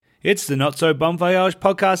It's the Not So Bon Voyage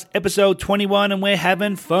podcast, episode 21, and we're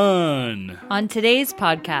having fun. On today's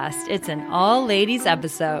podcast, it's an all-ladies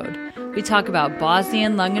episode. We talk about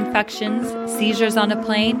Bosnian lung infections, seizures on a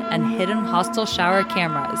plane, and hidden hostile shower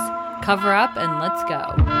cameras. Cover up and let's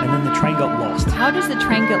go. And then the train got lost. How does the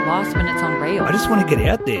train get lost when it's on rails? I just want to get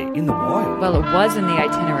out there in the wild. Well, it was in the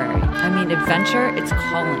itinerary. I mean, adventure, it's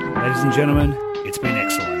calling. Ladies and gentlemen, it's been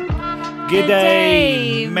excellent.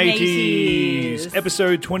 G'day, mateys.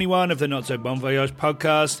 Episode 21 of the Not So Bon Voyage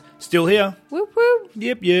podcast. Still here. Whoop, whoop.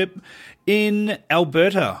 Yep. In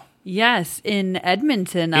Alberta. Yes, in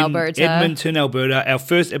Edmonton, Alberta. Edmonton, Alberta. Our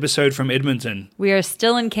first episode from Edmonton. We are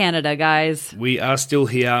still in Canada, guys. We are still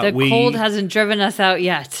here. The cold hasn't driven us out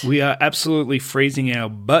yet. We are absolutely freezing our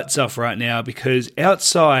butts off right now because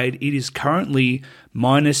outside it is currently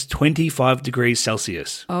minus 25 degrees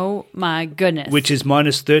Celsius. Oh my goodness. Which is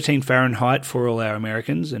minus 13 Fahrenheit for all our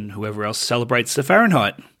Americans and whoever else celebrates the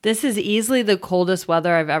Fahrenheit. This is easily the coldest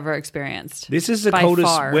weather I've ever experienced. This is the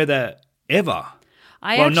coldest weather ever.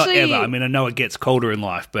 Not ever. I mean, I know it gets colder in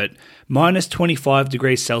life, but minus 25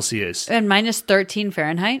 degrees Celsius. And minus 13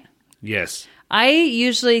 Fahrenheit? Yes. I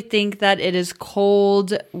usually think that it is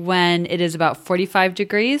cold when it is about 45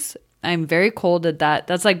 degrees. I'm very cold at that.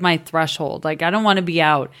 That's like my threshold. Like, I don't want to be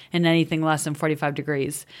out in anything less than 45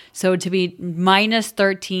 degrees. So to be minus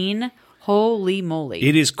 13, holy moly.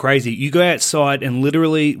 It is crazy. You go outside and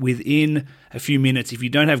literally within a few minutes, if you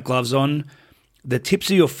don't have gloves on, the tips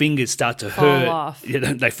of your fingers start to hurt. Fall off.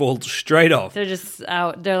 Yeah, they fall straight off. They're just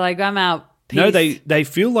out. They're like, I'm out. Peace. No, they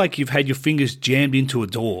feel like you've had your fingers jammed into a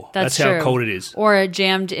door. That's true. How cold it is. Or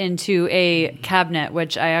jammed into a cabinet,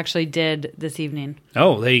 which I actually did this evening.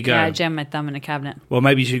 Oh, there you go. Yeah, I jammed my thumb in a cabinet. Well,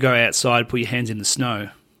 maybe you should go outside, put your hands in the snow.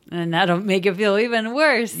 And that'll make it feel even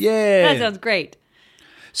worse. Yeah. That sounds great.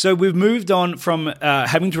 So we've moved on from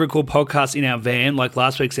having to record podcasts in our van like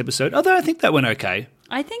last week's episode, although I think that went okay.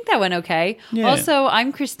 I think that went okay. Yeah. Also,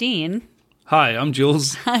 I'm Christine. Hi, I'm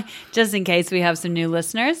Jules. Just in case we have some new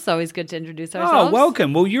listeners, it's always good to introduce ourselves. Oh,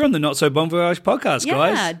 welcome. Well, you're on the Not So Bon Voyage podcast,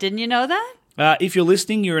 guys. Yeah, didn't you know that? If you're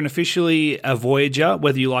listening, you're officially a Voyager,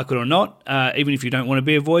 whether you like it or not. Even if you don't want to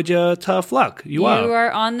be a Voyager, tough luck. You are. You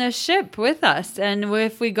are on the ship with us. And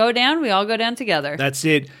if we go down, we all go down together. That's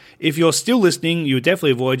it. If you're still listening, you're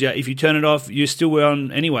definitely a Voyager. If you turn it off, you're still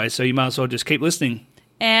on anyway, so you might as well just keep listening.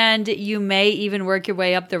 And you may even work your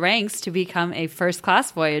way up the ranks to become a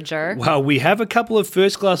first-class Voyager. Well, we have a couple of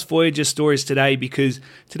first-class Voyager stories today because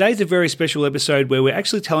today's a very special episode where we're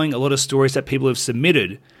actually telling a lot of stories that people have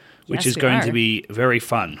submitted, which is going to be very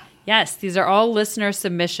fun. Yes, these are all listener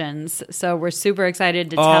submissions, so we're super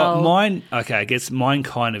excited to tell. Mine, okay, I guess mine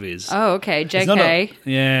kind of is. Oh, okay, JK.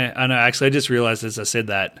 Yeah, I know. Actually, I just realized as I said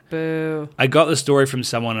that. Boo. I got the story from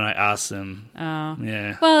someone and I asked them. Oh.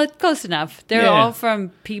 Yeah. Well, it's close enough. They're all from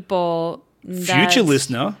people that future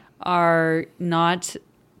listener are not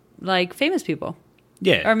like famous people.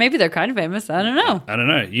 Yeah. Or maybe they're kind of famous. I don't know. I don't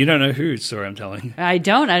know. You don't know whose story I'm telling. I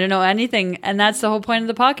don't know anything. And that's the whole point of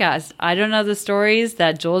the podcast. I don't know the stories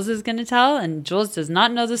that Jules is going to tell, and Jules does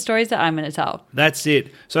not know the stories that I'm going to tell. That's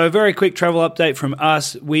it. So a very quick travel update from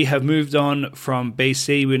us. We have moved on from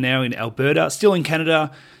BC. We're now in Alberta, still in Canada,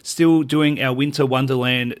 still doing our Winter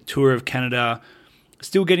Wonderland tour of Canada,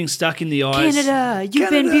 still getting stuck in the ice. Canada, you've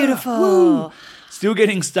been beautiful. Woo. Still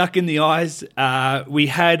getting stuck in the ice. We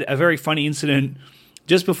had a very funny incident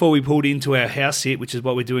just before we pulled into our house sit, which is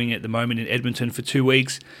what we're doing at the moment in Edmonton for 2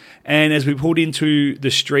 weeks. And as we pulled into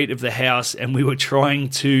the street of the house and we were trying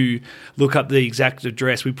to look up the exact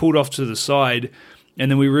address, we pulled off to the side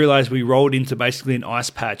and then we realized we rolled into basically an ice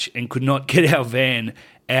patch and could not get our van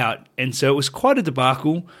out. And so it was quite a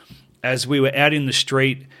debacle as we were out in the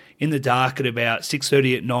street in the dark at about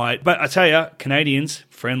 6:30 at night. But I tell you, Canadians,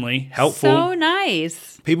 friendly, helpful. So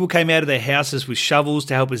nice. People came out of their houses with shovels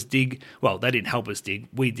to help us dig. Well, they didn't help us dig.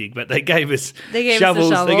 We dig, but they gave us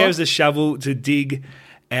shovels. They gave us a shovel to dig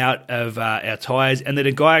out of our tyres. And then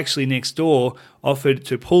a guy actually next door offered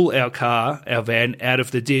to pull our van, out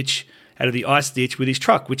of the ditch, out of the ice ditch with his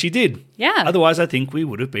truck, which he did. Yeah. Otherwise, I think we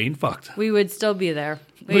would have been fucked. We would still be there.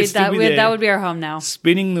 That would be our home now.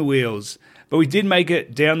 Spinning the wheels. But we did make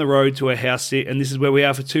it down the road to our house sit, and this is where we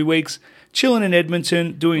are for 2 weeks, chilling in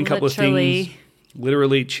Edmonton, doing a couple of things.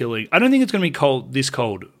 Literally chilling. I don't think it's going to be this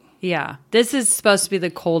cold. Yeah. This is supposed to be the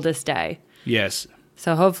coldest day. Yes.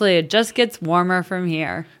 So hopefully it just gets warmer from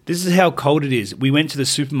here. This is how cold it is. We went to the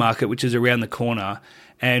supermarket, which is around the corner,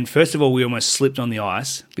 and first of all, we almost slipped on the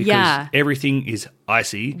ice because everything is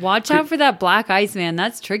icy. Watch out for that black ice, man.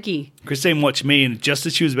 That's tricky. Christine watched me, and just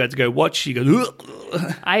as she was about to go watch, she goes,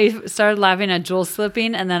 ugh. I started laughing at Jules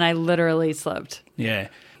slipping, and then I literally slipped. Yeah.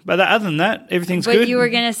 But other than that, everything's But good. you were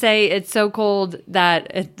going to say it's so cold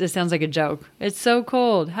that this sounds like a joke. It's so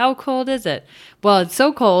cold. How cold is it? Well, it's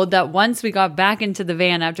so cold that once we got back into the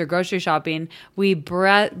van after grocery shopping, we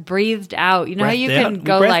breathed out. You know how you can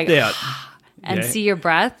go like out. and see your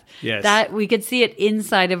breath? Yes. That we could see it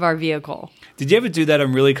inside of our vehicle. Did you ever do that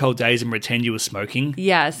on really cold days and pretend you were smoking?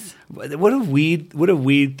 Yes. What a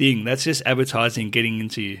weird thing. That's just advertising getting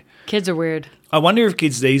into you. Kids are weird. I wonder if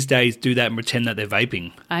kids these days do that and pretend that they're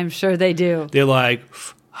vaping. I'm sure they do. They're like,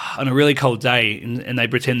 on a really cold day, and they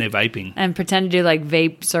pretend they're vaping. And pretend to do like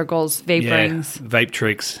vape circles, vape rings. Vape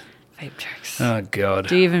tricks. Vape tricks. Oh, God.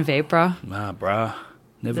 Do you even vape, bro? Nah, bruh.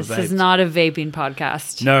 Never This vaped. is not a vaping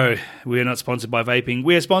podcast. No, we are not sponsored by vaping.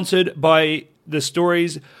 We are sponsored by the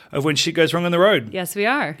stories of when shit goes wrong on the road. Yes, we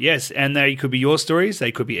are. Yes, and they could be your stories.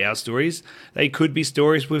 They could be our stories. They could be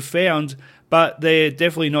stories we've found, but they're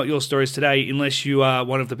definitely not your stories today unless you are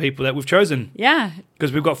one of the people that we've chosen. Yeah.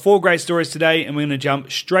 Because we've got 4 great stories today, and we're going to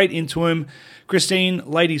jump straight into them. Christine,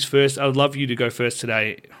 ladies first. I would love you to go first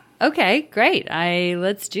today. Okay, great.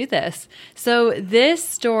 Let's do this. So this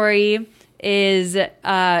story is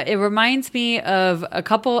it reminds me of a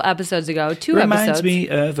couple episodes ago, two Reminds episodes. me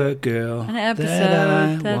of a girl. An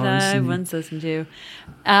episode that I once listened to.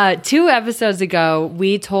 2 episodes ago,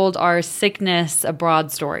 we told our sickness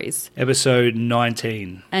abroad stories. Episode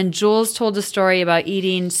 19. And Jules told a story about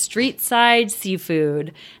eating street side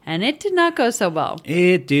seafood, and it did not go so well.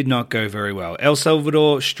 It did not go very well. El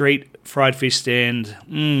Salvador street fried fish stand.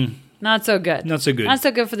 Not so good. Not so good. Not so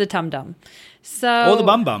good for the tum-tum. So, Or the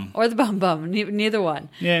bum-bum. Or the bum-bum. Neither one.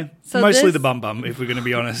 Yeah, So mostly this- the bum-bum, if we're going to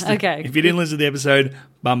be honest. Okay. If you didn't listen to the episode,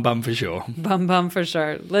 bum-bum for sure. Bum for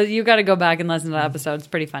sure. You got to go back and listen to that episode. It's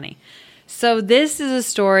pretty funny. So this is a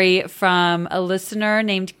story from a listener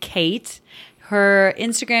named Kate. Her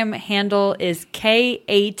Instagram handle is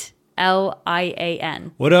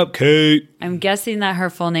K8LIAN. What up, Kate? I'm guessing that her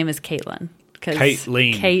full name is Caitlin.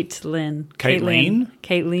 Caitlin. Caitlin. Caitlin?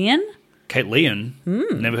 Caitlin? Kate Leon.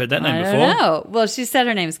 Never heard that name I before. don't know. Well, she said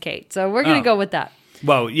her name's Kate, so we're going to Oh. go with that.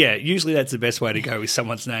 Well, yeah, usually that's the best way to go with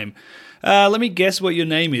someone's name. Let me guess what your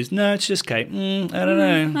name is. No, it's just Kate. I don't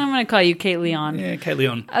know. I'm going to call you Kate Leon. Yeah, Kate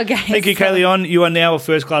Leon. Okay. Thank you, so- Kate Leon. You are now a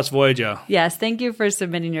first-class Voyager. Yes, thank you for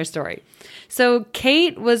submitting your story. So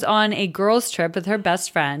Kate was on a girls' trip with her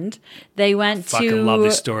best friend. They went Fucking to love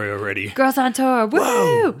this story already. Girls on Tour. Woo!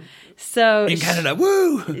 Whoa. So In Canada,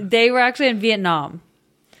 woo! they were actually in Vietnam.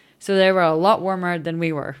 So they were a lot warmer than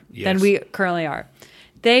we were, than Yes. we currently are.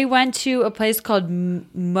 They went to a place called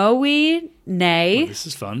Moe Nay. This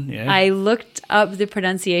is fun, yeah. I looked up the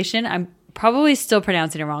pronunciation. I'm probably still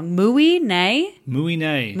pronouncing it wrong. Moe Nay. Muy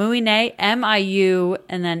nay. Moe Nay, M-I-U,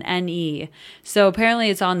 and then N-E. So apparently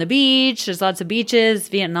it's on the beach. There's lots of beaches.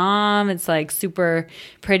 Vietnam, it's like super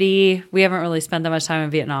pretty. We haven't really spent that much time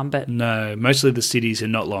in Vietnam, but No, mostly the cities are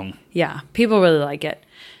not long. yeah, people really like it.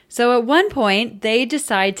 So at one point, they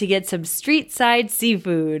decide to get some street side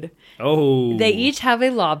seafood. Oh. They each have a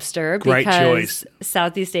lobster Great because choice.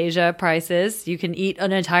 Southeast Asia prices, you can eat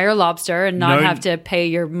an entire lobster and not Known- have to pay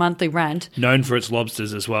your monthly rent. Known for its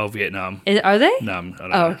lobsters as well, Vietnam. Are they? No, I don't know.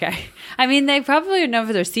 Oh, okay. I mean, they probably are known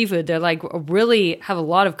for their seafood. They're like really have a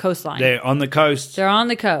lot of coastline. They're on the coast. They're on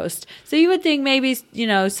the coast. So you would think maybe,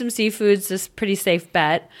 some seafood's a pretty safe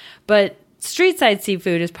bet. But street side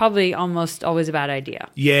seafood is probably almost always a bad idea.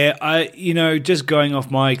 Yeah, just going off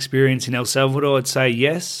my experience in El Salvador, I'd say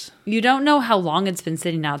yes. You don't know how long it's been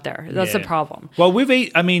sitting out there. That's the Yeah. problem. Well,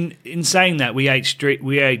 in saying that, we ate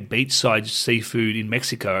beachside seafood in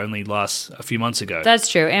Mexico only a few months ago. That's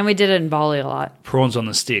true. And we did it in Bali a lot. Prawns on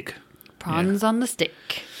the stick. Prawns on the stick.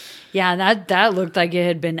 Yeah, that looked like it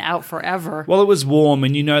had been out forever. Well, it was warm,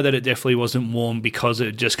 and you know that it definitely wasn't warm because it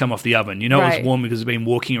had just come off the oven. You know it Right. was warm because it's been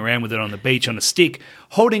walking around with it on the beach on a stick,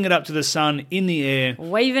 holding it up to the sun in the air,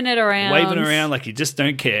 Waving it around. waving around like you just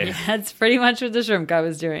don't care. That's pretty much what the shrimp guy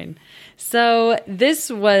was doing. So this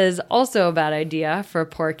was also a bad idea for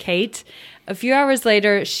poor Kate. A few hours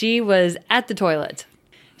later, she was at the toilet.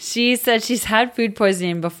 She said she's had food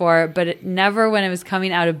poisoning before, but never when it was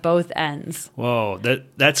coming out of both ends. Whoa,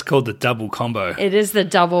 that's called the double combo. It is the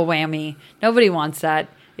double whammy. Nobody wants that.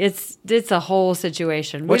 It's a whole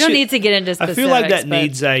situation. We don't need to get into specifics. I feel like that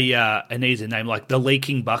but- needs a name, like the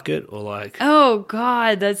leaking bucket, or like Oh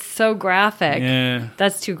God, that's so graphic. yeah.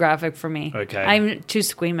 That's too graphic for me. Okay. I'm too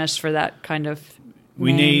squeamish for that kind of.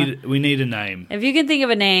 We name. need a name. If you can think of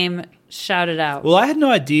a name, shout it out. Well, I had an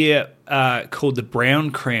idea called the Brown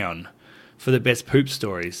Crown for the best poop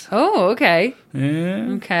stories. Oh, okay. Yeah.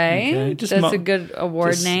 Okay. Just That's a good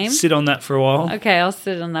award just name. Sit on that for a while. Okay, I'll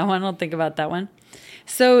sit on that one. I'll think about that one.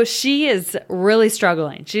 So she is really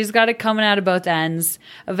struggling. She's got it coming out of both ends.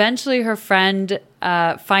 Eventually, her friend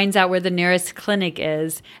finds out where the nearest clinic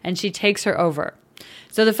is, and she takes her over.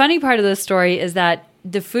 So the funny part of this story is that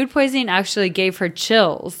the food poisoning actually gave her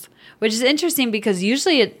chills, which is interesting because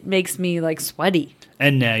usually it makes me like sweaty.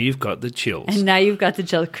 And now you've got the chills. And now you've got the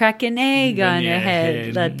chill. Crack an egg on your head.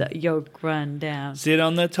 head. Let the yolk run down. Sit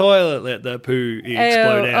on the toilet, let the poo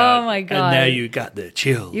explode out. Oh my God. And now you got the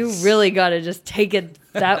chills. You really got to just take it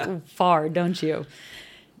that far, don't you?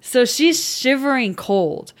 So she's shivering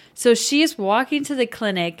cold. So she's walking to the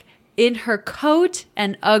clinic in her coat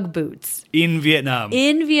and Ugg boots. In Vietnam.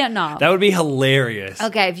 That would be hilarious.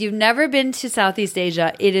 Okay, if you've never been to Southeast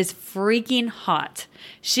Asia, it is freaking hot.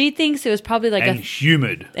 She thinks it was probably like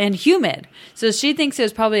humid. And humid. So she thinks it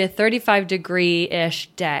was probably a 35-degree-ish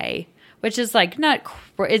day, which is like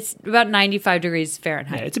it's about 95 degrees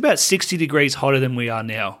Fahrenheit. Yeah, it's about 60 degrees hotter than we are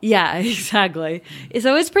now. Yeah, exactly.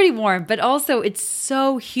 So it's pretty warm, but also it's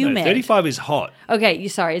so humid. No, 35 is hot. Okay,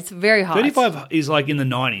 sorry, it's very hot. 35 is like in the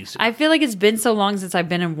 90s. I feel like it's been so long since I've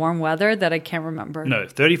been in warm weather that I can't remember. No,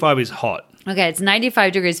 35 is hot. Okay, it's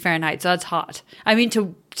 95 degrees Fahrenheit, so that's hot. I mean,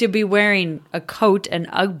 to be wearing a coat and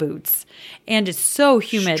Ugg boots, and it's so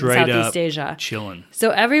humid Straight in Southeast up Asia. Chilling. So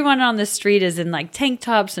everyone on the street is in like tank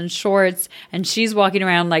tops and shorts, and she's walking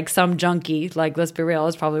around like some junkie. Like, let's be real,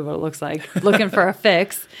 that's probably what it looks like, looking for a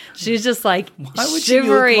fix. She's just like Why would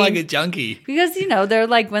shivering. you look like a junkie? Because, they're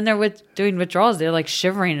like, when they're doing withdrawals, they're like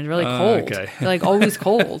shivering and really cold. Okay. They're like always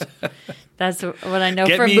cold. That's what I know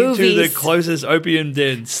Get for me movies. to the closest opium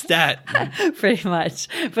den stat. Pretty much.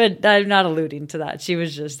 But I'm not alluding to that. She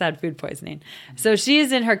was just had food poisoning. So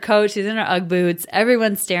she's in her coat. She's in her Ugg boots.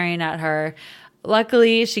 Everyone's staring at her.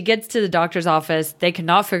 Luckily, she gets to the doctor's office. They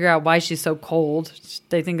cannot figure out why she's so cold.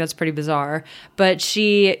 They think that's pretty bizarre. But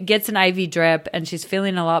she gets an IV drip, and she's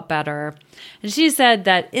feeling a lot better. And she said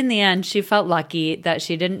that in the end, she felt lucky that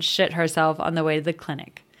she didn't shit herself on the way to the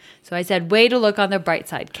clinic. So I said, way to look on the bright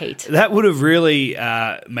side, Kate. That would have really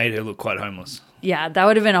made her look quite homeless. Yeah, that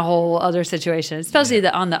would have been a whole other situation, especially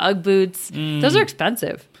on the Ugg boots. Those are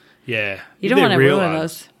expensive. Yeah. You don't want to ruin Uggs.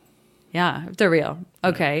 those. Yeah, if they're real.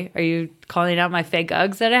 Okay, are you calling out my fake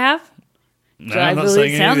Uggs that I have? No, I'm not saying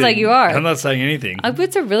anything. Sounds like you are. I'm not saying anything. Ugg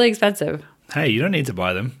boots are really expensive. Hey, you don't need to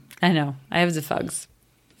buy them. I know. I have the Uggs.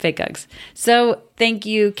 Fake Uggs. So thank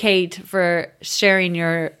you, Kate, for sharing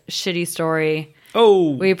your shitty story.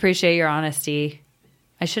 Oh. We appreciate your honesty.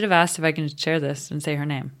 I should have asked if I can share this and say her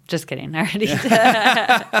name. Just kidding. I already did.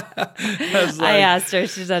 I asked her.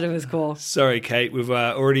 She said it was cool. Sorry, Kate. We've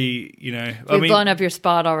already, We've blown up your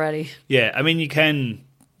spot already. Yeah, I mean,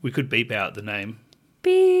 we could beep out the name.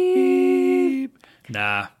 Beep.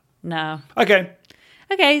 Nah. No. Okay.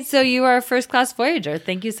 Okay, so you are a first-class Voyager.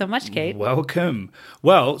 Thank you so much, Kate. Welcome.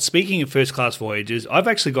 Well, speaking of first-class Voyagers, I've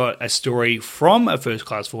actually got a story from a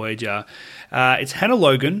first-class Voyager. It's Hannah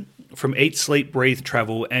Logan from Eat, Sleep, Breathe,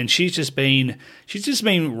 Travel, and she's just been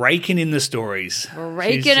raking in the stories.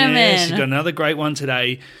 Raking them in. She's got another great one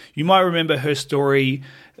today. You might remember her story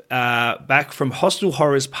back from Hostel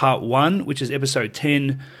Horrors Part 1, which is episode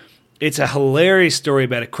 10. It's a hilarious story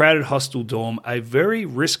about a crowded hostel dorm, a very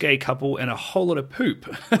risque couple, and a whole lot of poop.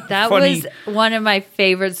 That was one of my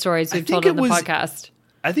favorite stories we've told on the podcast.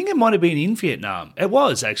 I think it might have been in Vietnam. It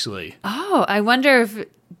was, actually. Oh, I wonder if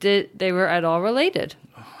they were at all related.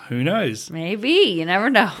 Who knows? Maybe. You never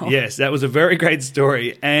know. Yes, that was a very great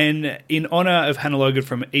story. And in honor of Hannah Logan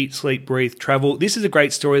from Eat, Sleep, Breathe, Travel, this is a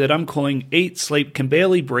great story that I'm calling Eat, Sleep, Can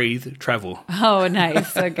Barely Breathe, Travel. Oh,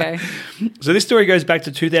 nice. Okay. So this story goes back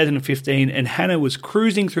to 2015, and Hannah was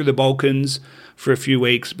cruising through the Balkans for a few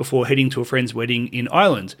weeks before heading to a friend's wedding in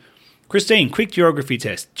Ireland. Christine, quick geography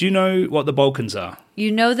test. Do you know what the Balkans are?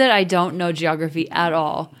 You know that I don't know geography at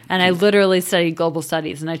all, and I literally studied global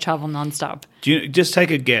studies, and I travel nonstop. Do you just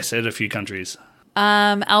take a guess at a few countries?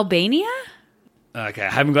 Albania? Okay, I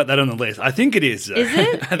haven't got that on the list. I think it is. Though. Is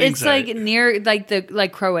it? I think it's so. like near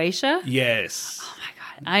like Croatia? Yes. Oh my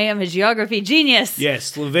God. I am a geography genius.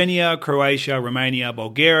 Yes, Slovenia, Croatia, Romania,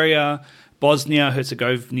 Bulgaria, Bosnia,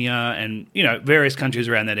 Herzegovina, and various countries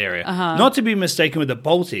around that area. Not to be mistaken with the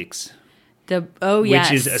Baltics. Yes.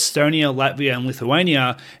 Which is Estonia, Latvia, and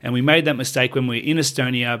Lithuania. And we made that mistake when we were in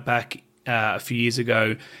Estonia back a few years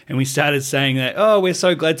ago. And we started saying that, we're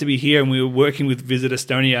so glad to be here. And we were working with Visit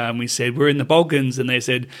Estonia. And we said, we're in the Balkans. And they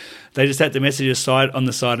said, they just had to message us on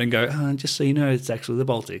the side and go, just so you know, it's actually the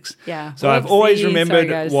Baltics. Yeah. So I've always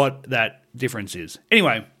remembered what that difference is.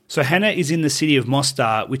 Anyway, so Hannah is in the city of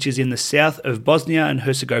Mostar, which is in the south of Bosnia and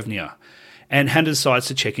Herzegovina. And Hannah decides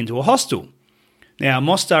to check into a hostel. Now,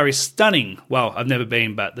 Mostar is stunning. Well, I've never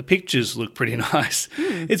been, but the pictures look pretty nice.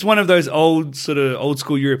 It's one of those old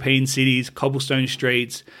school European cities, cobblestone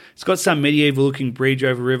streets. It's got some medieval-looking bridge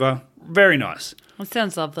over a river. Very nice. It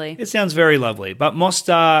sounds lovely. It sounds very lovely. But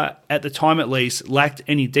Mostar, at the time at least, lacked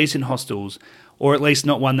any decent hostels, or at least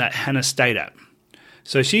not one that Hannah stayed at.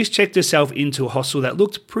 So she's checked herself into a hostel that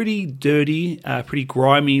looked pretty dirty, pretty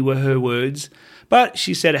grimy were her words. But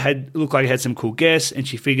she said it looked like it had some cool guests, and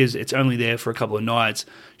she figures it's only there for a couple of nights.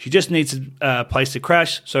 She just needs a place to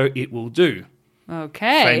crash, so it will do.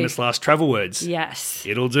 Okay. Famous last travel words. Yes.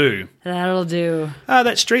 It'll do. That'll do.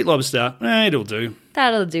 That street lobster, it'll do.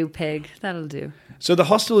 That'll do, pig. That'll do. So the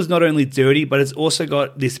hostel is not only dirty, but it's also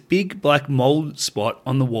got this big black mold spot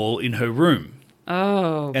on the wall in her room.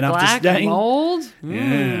 Oh, And after black staying- mold?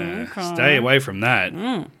 Yeah, Okay. stay away from that.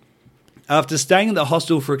 After staying at the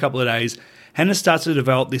hostel for a couple of days, Hannah starts to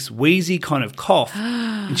develop this wheezy kind of cough,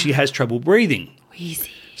 and she has trouble breathing.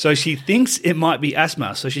 Wheezy. So she thinks it might be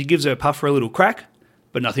asthma, so she gives her a puff for a little crack,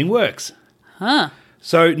 but nothing works. Huh.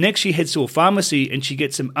 So next she heads to a pharmacy and she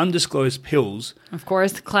gets some undisclosed pills. Of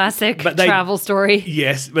course, classic But they- travel story.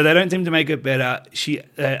 Yes, but they don't seem to make it better. She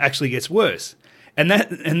actually gets worse. And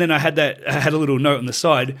then I had a little note on the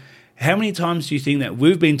side. How many times do you think that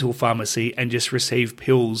we've been to a pharmacy and just received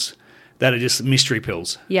pills that are just mystery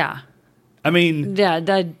pills? Yeah. I mean, Yeah.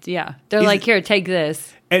 They're Is like, it- here, take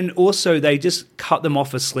this. and also they just cut them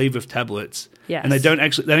off a sleeve of tablets. Yes. And they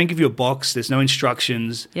don't give you a box. There's no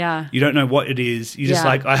instructions. Yeah. You don't know what it is. You're just Yeah.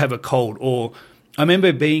 like, I have a cold. Or I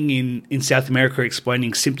remember being in South America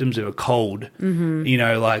explaining symptoms of a cold. Mm-hmm. You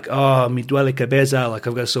know, like, oh, me duele cabeza, like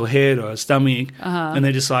I've got a sore head or a stomach. And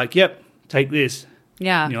they're just like, yep, take this.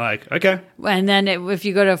 Yeah. And you're like, okay. And then if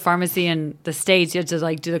you go to a pharmacy in the States, you have to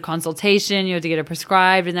like do the consultation, you have to get it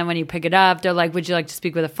prescribed. And then when you pick it up, they're like, would you like to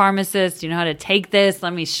speak with a pharmacist? Do you know how to take this?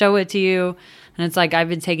 Let me show it to you. And it's like, I've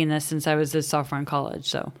been taking this since I was a sophomore in college.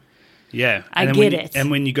 So Yeah. I And then get when it. And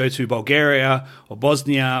when you go to Bulgaria or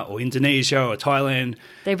Bosnia or Indonesia or Thailand,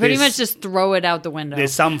 they pretty there's- much just throw it out the window.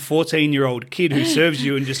 There's some 14-year-old kid who serves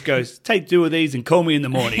you and just goes, take 2 of these and call me in the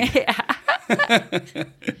morning.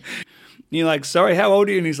 And you're like, sorry, how old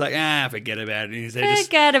are you? And he's like, forget about it. And he's there just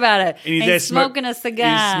Forget about it. and He's there smoking a cigar.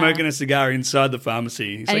 He's smoking a cigar inside the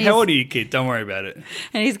pharmacy. He's And like, he's- how old are you, kid? Don't worry about it.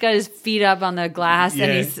 And he's got his feet up on the glass Yeah.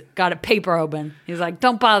 and he's got a paper open. He's like,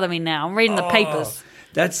 don't bother me now. I'm reading the papers.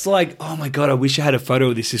 That's like, oh my God, I wish I had a photo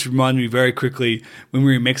of this. This reminded me very quickly when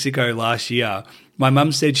we were in Mexico last year. My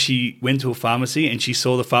mum said she went to a pharmacy and she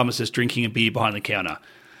saw the pharmacist drinking a beer behind the counter.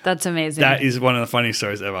 That's amazing. That is one of the funniest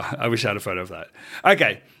stories ever. I wish I had a photo of that.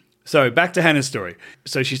 Okay, so back to Hannah's story.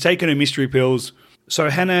 So she's taken her mystery pills. So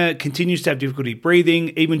Hannah continues to have difficulty breathing,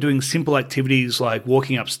 even doing simple activities like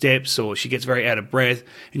walking up steps, or she gets very out of breath.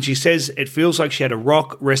 And she says it feels like she had a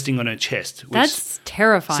rock resting on her chest, which That's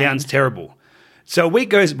terrifying. sounds terrible. So a week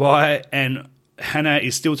goes by and Hannah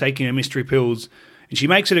is still taking her mystery pills, and she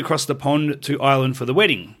makes it across the pond to Ireland for the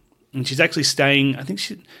wedding. And she's actually staying, I think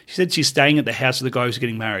she said she's staying at the house of the guy who's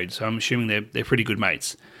getting married, so I'm assuming they're pretty good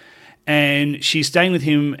mates. And she's staying with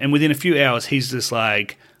him, and within a few hours, he's just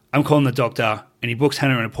like, I'm calling the doctor, and he books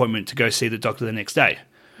Hannah an appointment to go see the doctor the next day.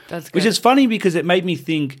 That's good. Which is funny because it made me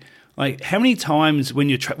think, like, how many times when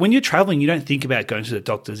you're traveling, you don't think about going to the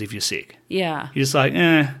doctors if you're sick. Yeah. You're just like,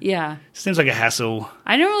 Yeah. seems like a hassle.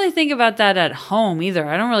 I don't really think about that at home either.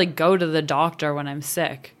 I don't really go to the doctor when I'm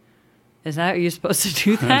sick. Is that you're supposed to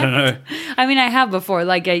do that? I don't know. I mean, I have before,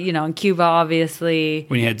 like in Cuba, obviously.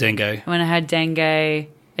 When you had dengue. When I had dengue,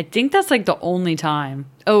 I think that's like the only time.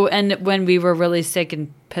 Oh, and when we were really sick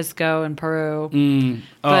in Pisco and Peru,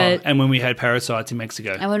 But- and when we had parasites in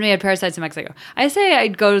Mexico. and when we had parasites in Mexico, I say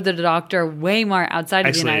I'd go to the doctor way more outside of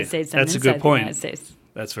Actually, the United States than that's a inside good point. the United States.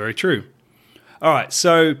 That's very true. All right,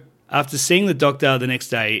 so after seeing the doctor the next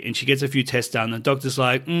day and she gets a few tests done, the doctor's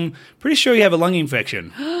like, pretty sure you have a lung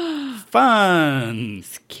infection. Fun.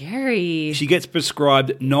 Scary. She gets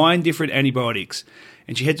prescribed 9 different antibiotics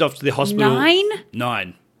and she heads off to the hospital. 9?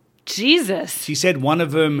 9. Jesus. She said one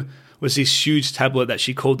of them was this huge tablet that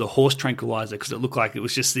she called the horse tranquilizer because it looked like it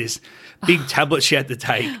was just this big tablet she had to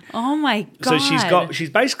take. Oh my So God. she's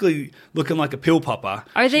basically looking like a pill popper.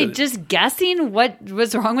 Are they just guessing what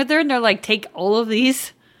was wrong with her and they're like, take all of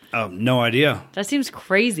these? No idea. That seems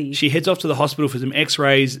crazy. She heads off to the hospital for some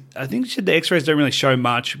x-rays. I think the x-rays don't really show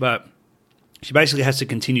much, but she basically has to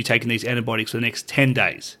continue taking these antibiotics for the next 10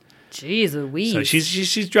 days. Jeez Louise. So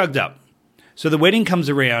she's drugged up. So the wedding comes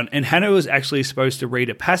around, and Hannah was actually supposed to read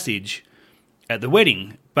a passage at the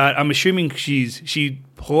wedding, but I'm assuming she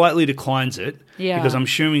politely declines it Yeah. because I'm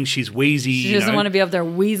assuming she's wheezy. She doesn't want to be up there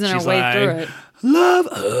wheezing her She's way like, through it. Love,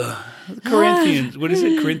 Corinthians. What is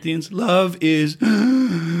it? Corinthians. Love is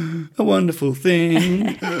a wonderful thing.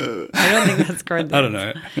 I don't think that's Corinthians. I don't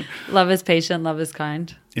know. Love is patient, love is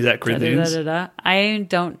kind. Is that Corinthians? I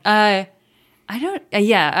don't. I don't.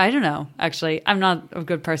 Yeah, I don't know. Actually, I'm not a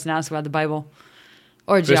good person to ask about the Bible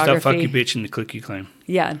or First geography. up, fuck you, bitch, and the click you claim.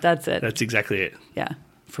 Yeah, that's it. That's exactly it. Yeah.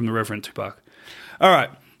 From the Reverend Tupac. All right.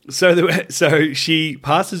 So she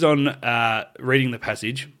passes on reading the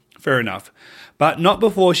passage. Fair enough. But not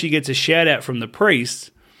before she gets a shout out from the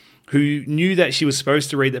priest who knew that she was supposed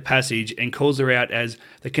to read the passage and calls her out as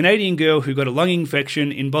the Canadian girl who got a lung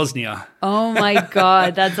infection in Bosnia. Oh my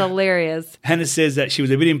God, that's hilarious. Hannah says that she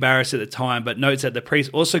was a bit embarrassed at the time, but notes that the priest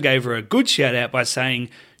also gave her a good shout out by saying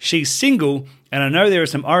she's single, and I know there are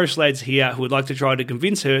some Irish lads here who would like to try to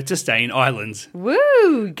convince her to stay in Ireland.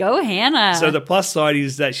 Woo, go Hannah. So the plus side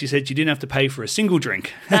is that she said she didn't have to pay for a single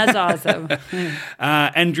drink. That's awesome.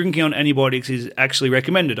 And drinking on antibiotics is actually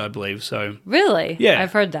recommended, I believe. So Really? Yeah.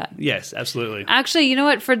 I've heard that. yes, absolutely. Actually, you know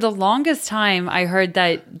what? For the longest time, I heard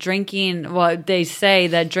that they say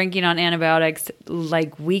that drinking on antibiotics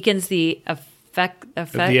like weakens the oh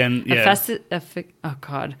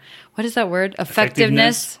God, what is that word?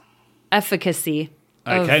 Effectiveness, efficacy.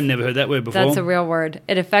 Okay, I've never heard that word before. That's a real word.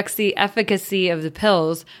 It affects the efficacy of the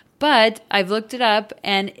pills, but I've looked it up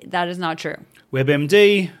and that is not true.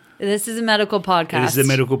 WebMD. This is a medical podcast. This is a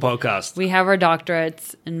medical podcast. We have our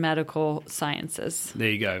doctorates in medical sciences. There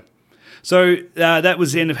you go. So that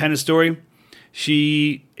was the end of Hannah's story.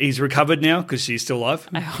 He's recovered now because she's still alive.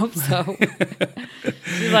 I hope so.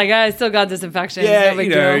 She's like, I still got this infection. Yeah, no big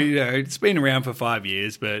deal. it's been around for 5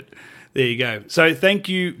 years, but there you go. So thank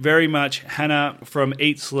you very much, Hannah from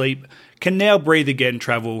Eat Sleep. Can now breathe again,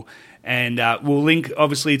 travel. And we'll link,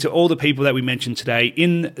 obviously, to all the people that we mentioned today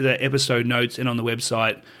in the episode notes and on the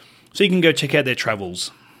website. So you can go check out their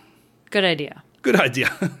travels. Good idea. Good idea.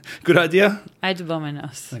 Good idea? I had to blow my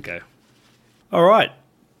nose. Okay. All right.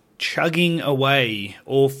 Chugging away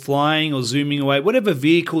or flying or zooming away, whatever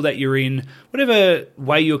vehicle that you're in, whatever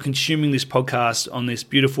way you're consuming this podcast on this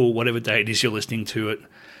beautiful, whatever day it is you're listening to it,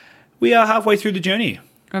 we are halfway through the journey.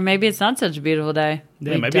 Or maybe it's not such a beautiful day.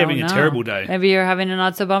 Yeah, We maybe don't having a know. terrible day. Maybe you're having a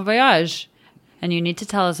not so bon voyage and you need to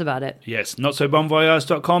tell us about it. Yes,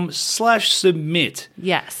 notsobonvoyage.com/submit.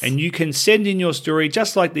 Yes. And you can send in your story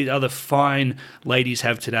just like the other fine ladies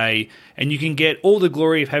have today. And you can get all the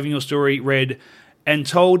glory of having your story read and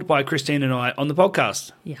told by Christine and I on the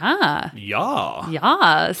podcast. Yeah. Yeah.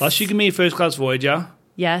 Yes. Plus, you can be a first class Voyager.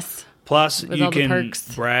 Yes. Plus, With you all the can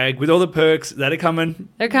perks. brag with all the perks that are coming.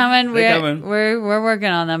 They're coming. They're coming. We're working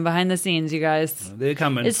on them behind the scenes, you guys. They're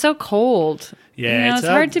coming. It's so cold. Yeah, it's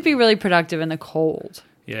hard to be really productive in the cold.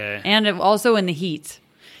 Yeah. And also in the heat.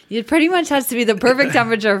 It pretty much has to be the perfect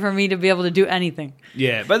temperature for me to be able to do anything.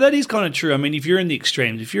 Yeah, but that is kind of true. I mean, if you're in the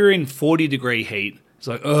extremes, if you're in 40-degree heat, it's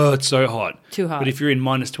like, oh, it's so hot. Too hot. But if you're in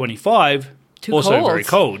minus 25, Too also cold. very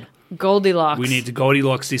cold. Goldilocks. We need to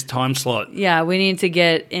Goldilocks this time slot. Yeah, we need to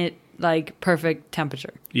get it like perfect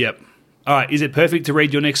temperature. Yep. All right, is it perfect to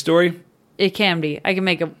read your next story? It can be. I can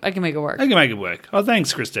make it work. I can make it work. Oh,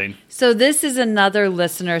 thanks, Christine. So this is another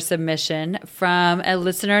listener submission from a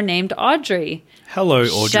listener named Audrey. Hello,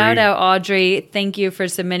 Audrey. Shout out Audrey. Thank you for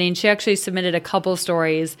submitting. She actually submitted a couple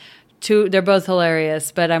stories. They're both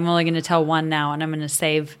hilarious, but I'm only going to tell one now, and I'm going to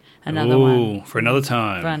save another one for another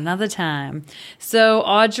time. for another time. So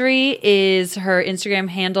Audrey her Instagram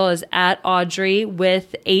handle is at Audrey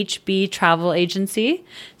with HB Travel Agency.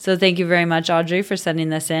 So thank you very much, Audrey, for sending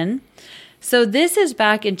this in. So this is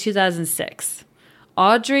back in 2006.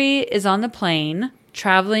 Audrey is on the plane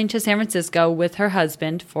traveling to San Francisco with her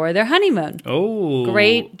husband for their honeymoon. Oh.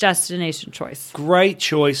 Great destination choice. Great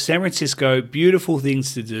choice. San Francisco, beautiful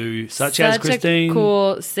things to do, such as, Christine. A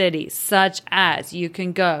cool city, such as you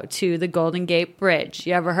can go to the Golden Gate Bridge.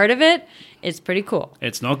 You ever heard of it? It's pretty cool.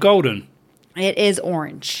 It's not golden. It is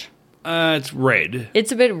orange. It's red.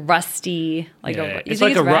 It's a bit rusty. You think it's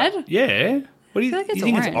red? Yeah. What do you, I feel like it's you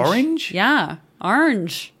think orange. it's orange? Yeah,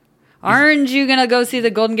 orange. Orange, you're gonna go see the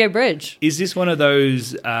Golden Gate Bridge. Is this one of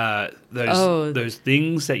those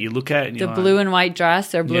things that you look at? And The blue and white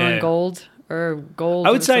dress, or blue Yeah. and gold, or gold.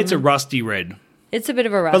 I would or say it's a something. rusty red. It's a bit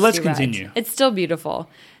of a rusty let's red. continue. It's still beautiful.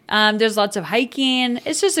 There's lots of hiking.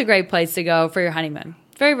 It's just a great place to go for your honeymoon.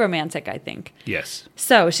 Very romantic, I think. Yes.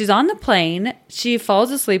 So she's on the plane. She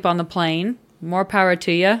falls asleep on the plane. More power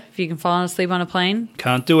to you if you can fall asleep on a plane.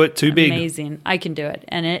 Can't do it. Too big. Amazing. I can do it,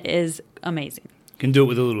 and it is amazing. Can do it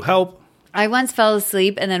with a little help. I once fell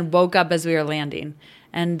asleep and then woke up as we were landing.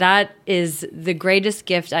 And that is the greatest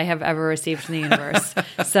gift I have ever received from the universe.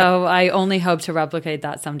 So I only hope to replicate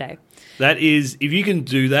that someday. That is, if you can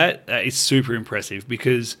do that, that is super impressive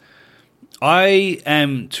because I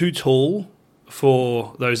am too tall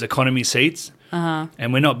for those economy seats.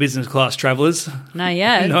 And we're not business class travelers. Not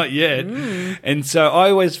yet. Not yet. And so I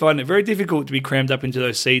always find it very difficult to be crammed up into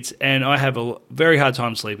those seats, and I have a very hard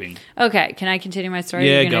time sleeping. Okay, can I continue my story?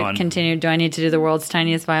 Yeah, You're go gonna on. Continue. Do I need to do the world's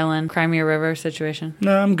tiniest violin, Crimea River situation?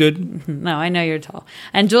 No, I'm good. No, I know you're tall.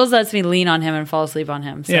 And Jules lets me lean on him and fall asleep on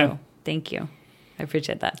him. So Yeah. thank you. I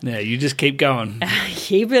appreciate that. Yeah, you just keep going.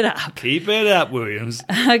 Keep it up. Keep it up, Williams.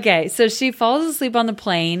 Okay, so she falls asleep on the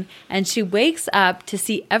plane and she wakes up to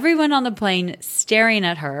see everyone on the plane staring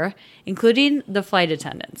at her, including the flight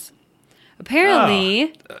attendants.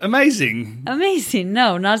 Apparently, Amazing. amazing.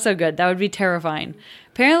 No, not so good. That would be terrifying.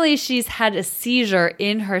 Apparently, she's had a seizure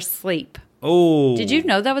in her sleep. Oh. Did you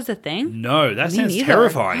know that was a thing? No, that Me sounds neither.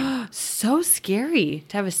 terrifying. So scary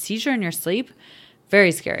to have a seizure in your sleep.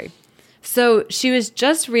 Very scary. So she was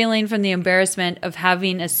just reeling from the embarrassment of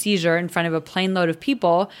having a seizure in front of a plane load of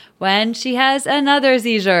people when she has another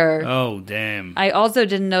seizure. Oh, damn. I also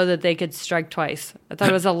didn't know that they could strike twice. I thought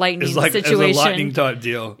it was a lightning It's like situation. it was a lightning type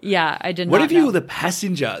deal. Yeah, I did What not if you know. were the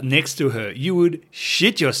passenger next to her? You would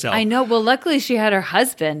shit yourself. I know. Well, luckily she had her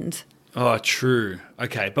husband. Oh, true.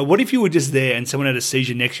 Okay, but what if you were just there and someone had a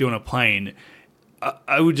seizure next to you on a plane?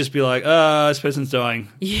 I would just be like, this person's dying.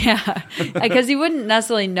 Yeah, because you wouldn't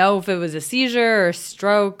necessarily know if it was a seizure or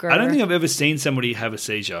stroke. Or I don't think I've ever seen somebody have a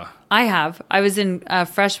seizure. I have. I was in a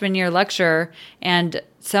freshman year lecture and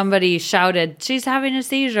somebody shouted, "She's having a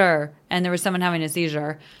seizure." And there was someone having a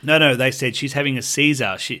seizure. No, they said she's having a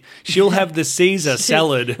Caesar. She'll have the Caesar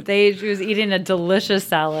salad. She was eating a delicious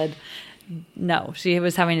salad. No, she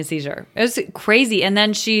was having a seizure. It was crazy. And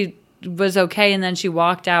then she was okay. And then she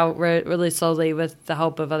walked out really slowly with the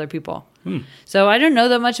help of other people. So I don't know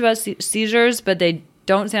that much about seizures, but they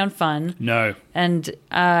don't sound fun. No. And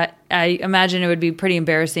I imagine it would be pretty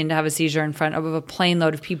embarrassing to have a seizure in front of a plane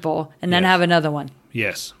load of people and then Yes. have another one.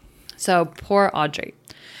 Yes. So poor Audrey.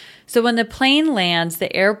 So when the plane lands,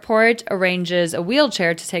 the airport arranges a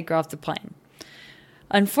wheelchair to take her off the plane.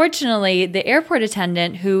 Unfortunately, the airport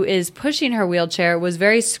attendant who is pushing her wheelchair was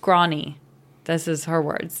very scrawny. This is her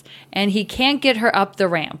words. And he can't get her up the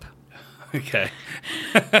ramp. Okay.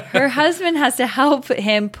 Her husband has to help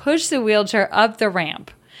him push the wheelchair up the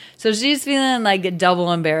ramp. So she's feeling like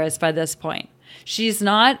double embarrassed by this point. She's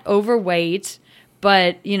not overweight,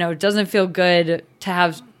 but, doesn't feel good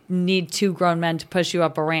to need two grown men to push you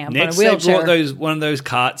up a ramp Next, on a they wheelchair. brought one of those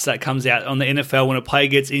carts that comes out on the NFL when a player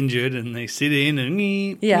gets injured and they sit in and...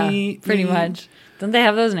 Yeah, pretty much. Don't they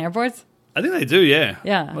have those in airports? I think they do, yeah.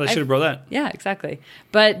 Yeah. Well, they should have brought that. Yeah, exactly.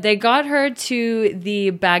 But they got her to the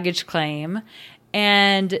baggage claim,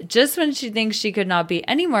 and just when she thinks she could not be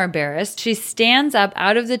any more embarrassed, she stands up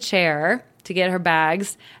out of the chair to get her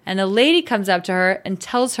bags, and a lady comes up to her and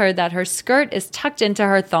tells her that her skirt is tucked into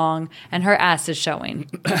her thong and her ass is showing.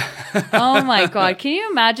 Oh my God. Can you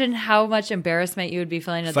imagine how much embarrassment you would be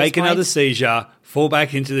feeling at Fake this point? another seizure, fall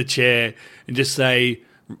back into the chair and just say,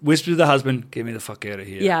 whisper to the husband, get me the fuck out of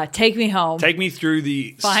here. Yeah, take me home. Take me through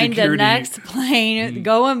the Find security. the next plane,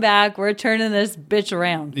 going back, we're turning this bitch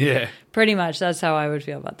around. Yeah. Pretty much. That's how I would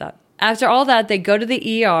feel about that. After all that, they go to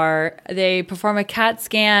the ER, they perform a CAT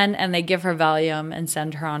scan, and they give her Valium and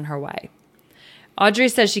send her on her way. Audrey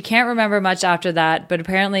says she can't remember much after that, but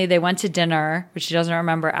apparently they went to dinner, which she doesn't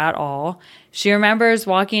remember at all. She remembers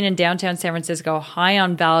walking in downtown San Francisco high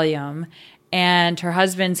on Valium, and her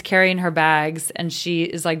husband's carrying her bags, and she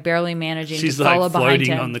is like barely managing She's to follow like behind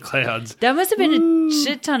floating him. on the clouds. That must have been a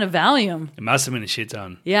shit ton of Valium. It must have been a shit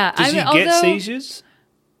ton. Yeah, Does I mean, she get although- seizures?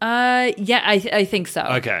 Yeah, I think so.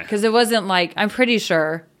 Okay. Because it wasn't like, I'm pretty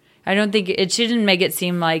sure. I don't think she didn't make it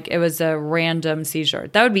seem like it was a random seizure.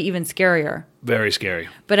 That would be even scarier. Very scary.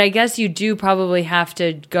 But I guess you do probably have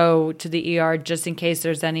to go to the ER just in case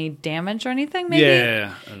there's any damage or anything, maybe?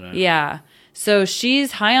 Yeah. I don't know. Yeah. So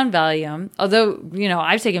she's high on Valium. Although,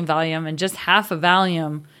 I've taken Valium, and just half a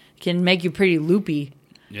Valium can make you pretty loopy.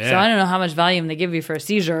 Yeah. So I don't know how much Valium they give you for a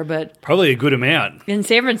seizure, but Probably a good amount. in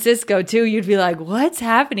San Francisco, too, you'd be like, what's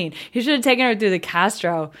happening? You should have taken her through the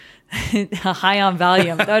Castro high on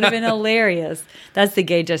Valium. That would have been hilarious. That's the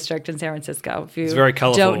gay district in San Francisco. If you It's very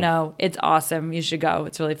colorful. don't know, it's awesome. You should go.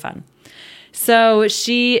 It's really fun. So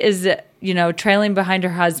she is, trailing behind her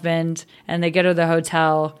husband, and they get her to the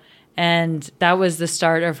hotel, and that was the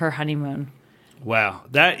start of her honeymoon. Wow.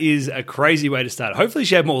 That is a crazy way to start. Hopefully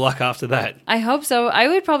she had more luck after that. I hope so. I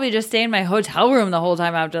would probably just stay in my hotel room the whole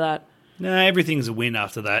time after that. No, everything's a win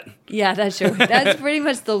after that. Yeah, that's true. That's pretty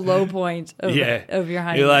much the low point of your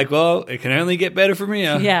honeymoon. You're like, well, it can only get better from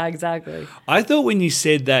here. Yeah, exactly. I thought when you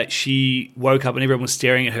said that she woke up and everyone was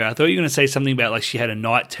staring at her, I thought you were going to say something about like she had a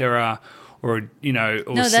night terror or No,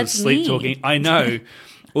 that's sleep me. talking. I know.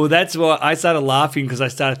 Well, that's why I started laughing, because I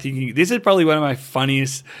started thinking this is probably one of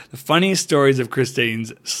the funniest stories of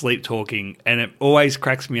Christine's sleep talking, and it always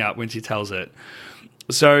cracks me up when she tells it.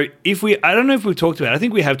 So I don't know if we've talked about it. I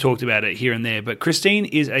think we have talked about it here and there, but Christine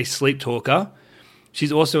is a sleep talker.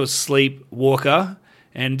 She's also a sleep walker,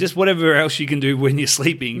 and just whatever else you can do when you're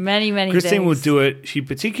sleeping. Many Christine will things. do it. She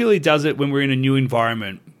particularly does it when we're in a new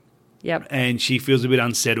environment. Yep. And she feels a bit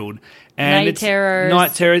unsettled. And Night terrors.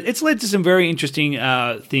 Night terrors. It's led to some very interesting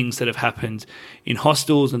things that have happened in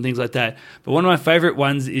hostels and things like that. But one of my favourite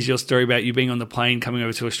ones is your story about you being on the plane coming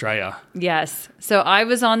over to Australia. Yes. So I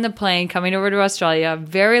was on the plane coming over to Australia,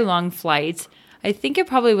 very long flight. I think it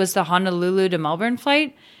probably was the Honolulu to Melbourne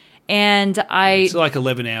flight. And It's like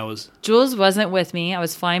 11 hours. Jules wasn't with me. I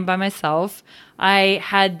was flying by myself. I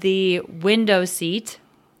had the window seat,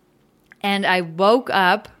 and I woke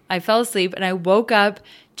up. I fell asleep, and I woke up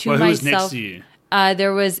to Well, who myself. was next to you?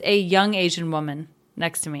 There was a young Asian woman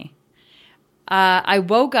next to me. I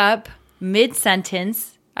woke up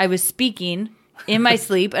mid-sentence. I was speaking in my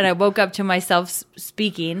sleep, and I woke up to myself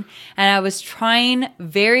speaking, and I was trying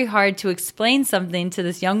very hard to explain something to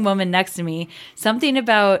this young woman next to me, something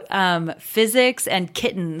about physics and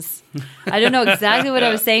kittens. I don't know exactly what I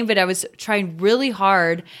was saying, but I was trying really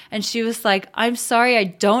hard, and she was like, "I'm sorry, I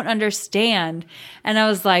don't understand." And I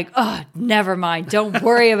was like, "Oh, never mind. Don't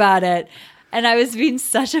worry about it." And I was being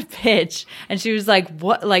such a bitch. And she was like,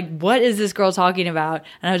 what is this girl talking about?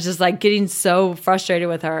 And I was just like getting so frustrated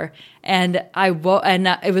with her. And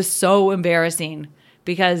it was so embarrassing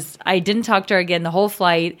because I didn't talk to her again the whole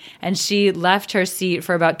flight. And she left her seat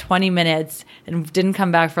for about 20 minutes and didn't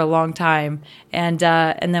come back for a long time. And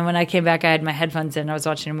then when I came back, I had my headphones in. I was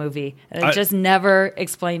watching a movie. And I just never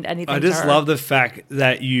explained anything I to just her. love the fact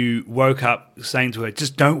that you woke up saying to her,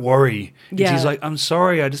 just don't worry. And Yeah. she's like, I'm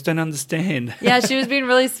sorry, I just don't understand. Yeah, she was being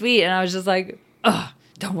really sweet. And I was just like, ugh,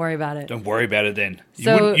 don't worry about it. Don't worry about it then.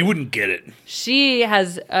 So- You wouldn't get it. She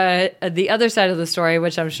has the other side of the story,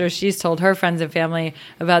 which I'm sure she's told her friends and family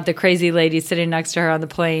about the crazy lady sitting next to her on the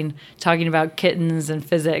plane talking about kittens and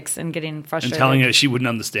physics and getting And frustrated. telling her she wouldn't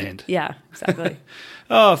understand. Yeah, exactly.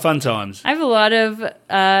 Oh, fun times. I have a lot of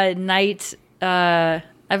I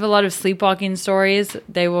have a lot of sleepwalking stories.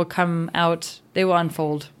 They will come out. They will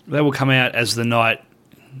unfold They will come out as the night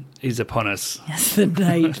is upon us. as the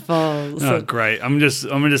night falls. Oh, great. I'm just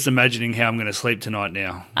imagining how I'm going to sleep tonight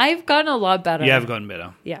now. I've gotten a lot better. You have gotten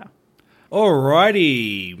better. Yeah.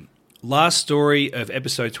 Alrighty. Last story of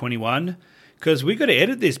episode 21, because we got to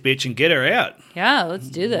edit this bitch and get her out. Yeah, let's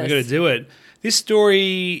do this. We got to do it. This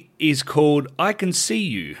story is called I Can See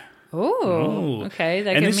You. Ooh, okay.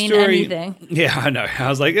 That And can this mean story- anything. Yeah, I know. I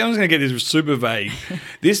was like, I'm just going to get this super vague.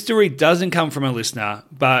 This story doesn't come from a listener,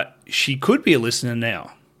 but she could be a listener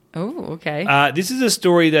now. Oh, okay. This is a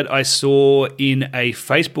story that I saw in a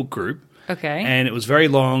Facebook group. Okay. And it was very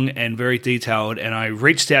long and very detailed. And I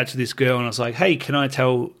reached out to this girl and I was like, hey, can I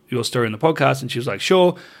tell your story in the podcast? And she was like,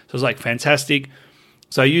 sure. So I was like, fantastic.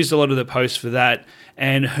 So I used a lot of the posts for that.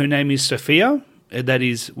 And her name is Sophia. That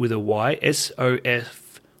is with a Y,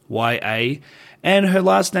 Sofya. And her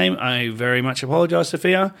last name, I very much apologize,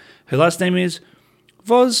 Sophia. Her last name is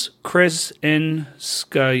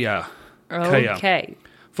Voskresenskaya. Okay.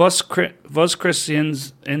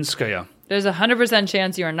 Voskresenskaya. There's a 100%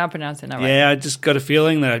 chance you are not pronouncing that right. Yeah, I just got a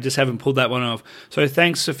feeling that I just haven't pulled that one off. So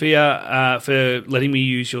thanks, Sophia, for letting me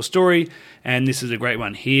use your story. And this is a great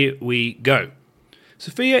one. Here we go.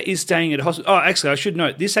 Sophia is staying at a hospital. Oh, actually, I should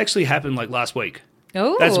note, this actually happened like last week.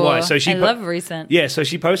 Oh, That's why. So she I love recent. Yeah, so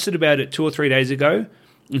she posted about it 2 or 3 days ago.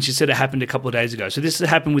 And she said it happened a couple of days ago. So this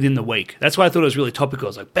happened within the week. That's why I thought it was really topical. I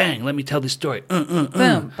was like, bang, let me tell this story. Boom,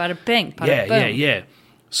 bada bing, bada boom. Yeah.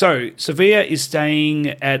 So Sophia is staying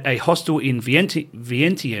at a hostel in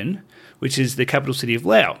Vientiane, which is the capital city of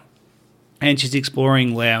Laos. And she's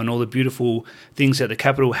exploring Laos and all the beautiful things that the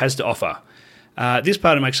capital has to offer. This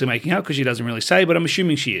part I'm actually making up because she doesn't really say, but I'm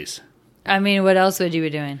assuming she is. I mean, what else would you be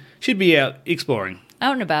doing? She'd be out exploring.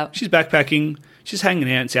 Out and about. She's backpacking. She's hanging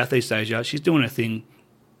out in Southeast Asia. She's doing her thing.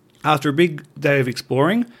 After a big day of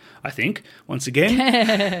exploring, I think, once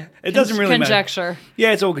again, it doesn't really matter. Conjecture.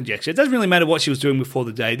 Yeah, it's all conjecture. It doesn't really matter what she was doing before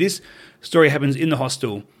the day. This story happens in the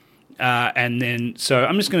hostel. And then, so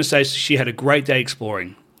I'm just going to say she had a great day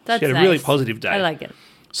exploring. That's she had a nice. really positive day. I like it.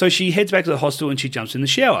 So she heads back to the hostel and she jumps in the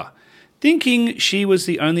shower. Thinking she was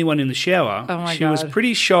the only one in the shower, Oh my she was God.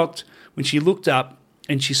 pretty shocked when she looked up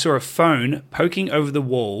and she saw a phone poking over the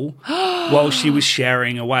wall while she was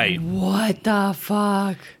showering away. What the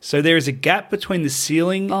fuck? So there is a gap between the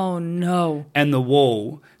ceiling Oh no. and the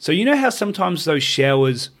wall. So you know how sometimes those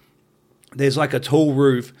showers there's like a tall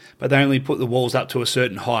roof, but they only put the walls up to a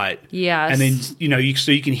certain height. Yes. And then,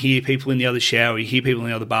 so you can hear people in the other shower, you hear people in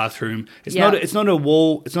the other bathroom. It's Yeah. it's not a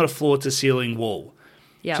wall, it's not a floor to ceiling wall.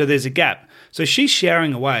 Yeah. So there's a gap. So she's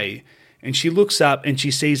showering away and she looks up and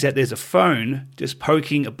she sees that there's a phone just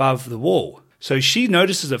poking above the wall. So she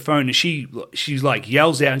notices a phone and she's like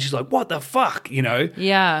yells out and she's like, "What the fuck?"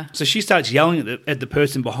 Yeah. So she starts yelling at the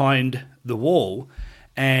person behind the wall,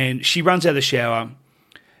 and she runs out of the shower.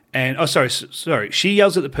 And sorry. She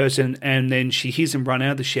yells at the person, and then she hears him run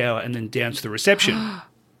out of the shower and then down to the reception.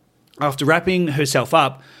 After wrapping herself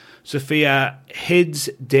up, Sophia heads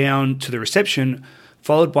down to the reception,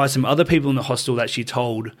 followed by some other people in the hostel that she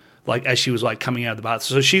told, like as she was like coming out of the bath.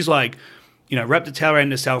 So she's like, wrapped the towel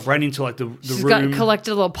around herself, ran into like the She's room. got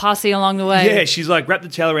collected a little posse along the way. Yeah, she's like wrapped the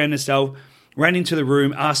towel around herself, ran into the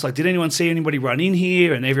room, asked like, "Did anyone see anybody run in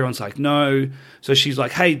here?" And everyone's like, "No." So she's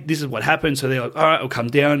like, "Hey, this is what happened." So they're like, "All right, I'll come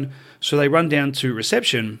down." So they run down to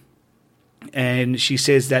reception, and she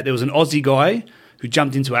says that there was an Aussie guy who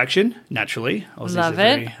jumped into action naturally. Aussies Love are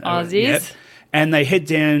it. Aussies. Yep. And they head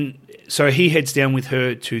down. So he heads down with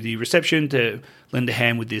her to the reception to lend a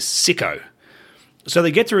hand with this sicko. So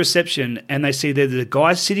they get to reception and they see there's a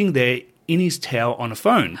guy sitting there in his towel on a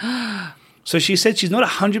phone. So she said she's not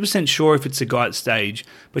 100% sure if it's the guy at stage,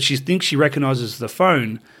 but she thinks she recognises the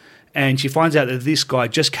phone, and she finds out that this guy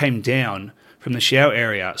just came down from the shower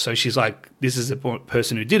area. So she's like, this is the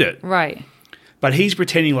person who did it. Right. But he's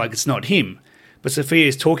pretending like it's not him. But Sophia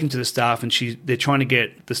is talking to the staff, and they're trying to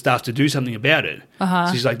get the staff to do something about it. Uh-huh.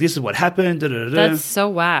 So she's like, this is what happened. Da, da, da, da. That's so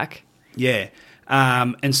whack. Yeah.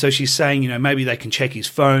 And so she's saying, maybe they can check his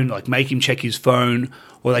phone, like make him check his phone,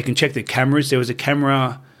 or they can check the cameras. There was a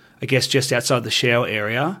camera, I guess, just outside the shower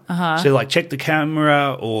area. Uh-huh. So like check the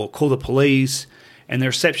camera or call the police. And the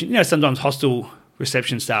reception, sometimes hostel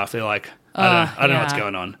reception staff, they're like, I don't know what's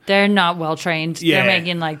going on. They're not well trained. Yeah. They're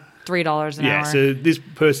making like $3 an hour. Yeah, so this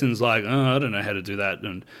person's like, I don't know how to do that.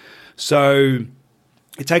 And so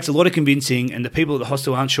it takes a lot of convincing, and the people at the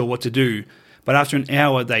hostel aren't sure what to do. But after an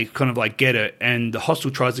hour, they kind of like get it, and the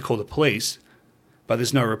hostel tries to call the police, but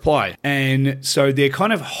there's no reply. And so they're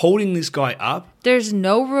kind of holding this guy up. There's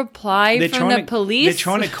no reply from the police? They're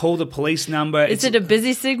trying to call the police number. Is it a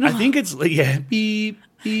busy signal? I think it's, beep,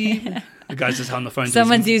 beep. The guy's just on the phone.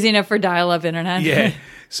 Someone's using it for dial-up internet. Yeah.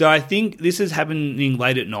 So I think this is happening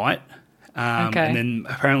late at night. Okay. And then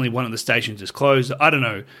apparently one of the stations is closed. I don't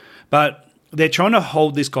know. But they're trying to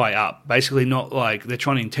hold this guy up. Basically, not like they're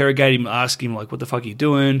trying to interrogate him, ask him, like, what the fuck are you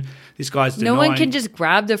doing? This guy's denying. No one can just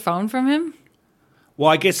grab the phone from him? Well,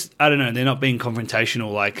 I guess, I don't know. They're not being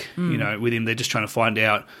confrontational, like, with him. They're just trying to find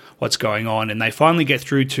out what's going on. And they finally get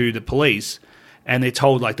through to the police, and they're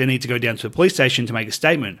told, like, they need to go down to the police station to make a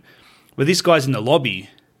statement. But this guy's in the lobby,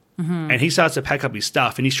 and he starts to pack up his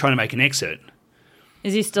stuff, and he's trying to make an exit.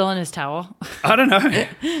 Is he still in his towel? I don't know.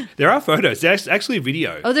 There are photos. There's actually a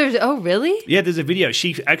video. Oh, really? Yeah, there's a video.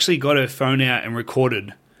 She actually got her phone out and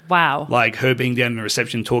recorded, Wow. like, her being down in the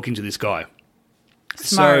reception talking to this guy.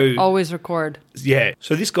 Smart. So, Always record. yeah.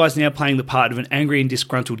 So this guy's now playing the part of an angry and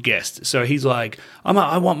disgruntled guest. So he's like,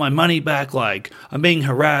 I want my money back. Like, I'm being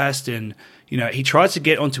harassed. And, he tries to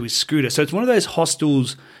get onto his scooter. So it's one of those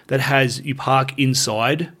hostels that has you park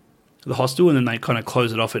inside the hostel and then they kind of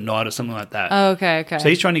close it off at night or something like that. Oh, okay. So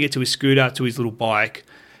he's trying to get to his scooter, to his little bike,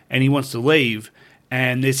 and he wants to leave.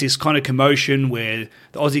 And there's this kind of commotion where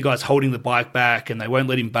the Aussie guy's holding the bike back and they won't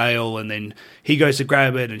let him bail. And then he goes to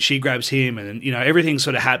grab it and she grabs him. And, everything's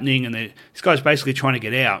sort of happening. And this guy's basically trying to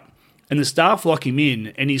get out. And the staff lock him in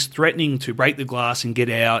and he's threatening to break the glass and get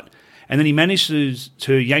out. And then he manages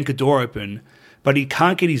to yank a door open, but he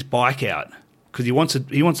can't get his bike out because he wants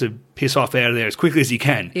to piss off out of there as quickly as he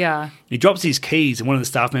can. Yeah. He drops his keys and one of the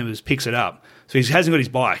staff members picks it up. So he hasn't got his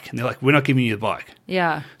bike. And they're like, we're not giving you the bike.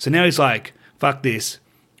 Yeah. So now he's like, fuck this.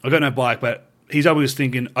 I got no bike, but he's always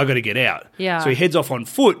thinking, I got to get out. Yeah. So he heads off on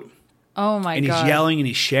foot. Oh, my and God. he's yelling and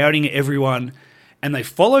he's shouting at everyone. And they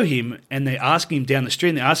follow him and they ask him down the street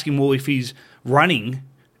and they ask him, well, if he's running,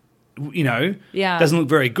 Yeah. doesn't look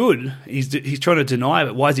very good. He's trying to deny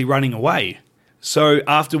it. Why is he running away? So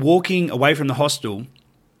after walking away from the hostel,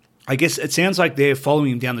 I guess it sounds like they're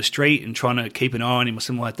following him down the street and trying to keep an eye on him or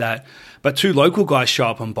something like that. But two local guys show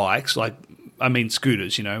up on bikes,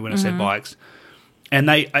 scooters, when I said bikes. And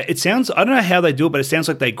it sounds, I don't know how they do it, but it sounds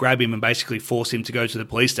like they grab him and basically force him to go to the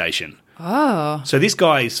police station. Oh. So this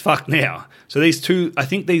guy is fucked now. So these two, I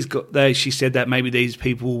think she said that maybe these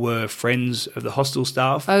people were friends of the hostel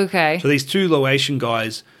staff. Okay. So these two Laotian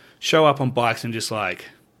guys show up on bikes and just like,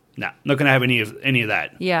 nah, not going to have any of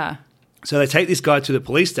that. Yeah. So they take this guy to the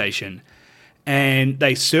police station and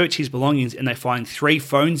they search his belongings and they find 3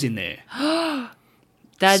 phones in there.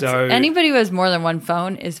 Anybody who has more than one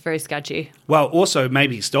phone is very sketchy. Well, also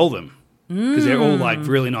maybe he stole them because they're all like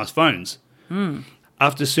really nice phones.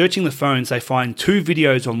 After searching the phones, they find 2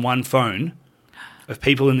 videos on one phone of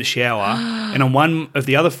people in the shower, and on one of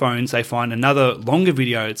the other phones, they find another longer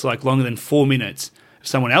video. It's like longer than 4 minutes of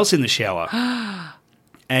someone else in the shower.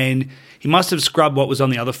 And he must have scrubbed what was on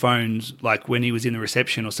the other phones, like when he was in the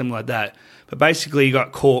reception or something like that. But basically, he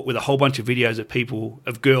got caught with a whole bunch of videos of people,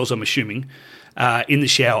 of girls, I'm assuming, in the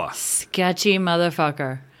shower. Sketchy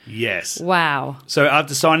motherfucker. Yes. Wow. So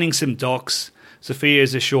after signing some docs, Sophia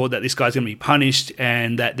is assured that this guy's going to be punished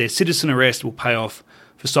and that their citizen arrest will pay off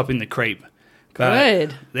for stopping the creep. But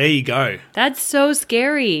Good. there you go. That's so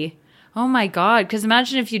scary. Oh my God. Because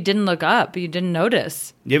imagine if you didn't look up, you didn't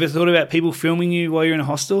notice. You ever thought about people filming you while you're in a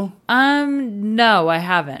hostel? No, I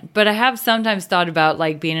haven't. But I have sometimes thought about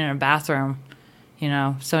like being in a bathroom. You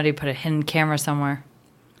know, somebody put a hidden camera somewhere.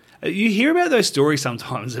 You hear about those stories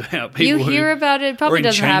sometimes about people. You hear about it. Probably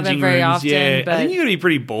doesn't happen very often. Yeah, but I think you got to be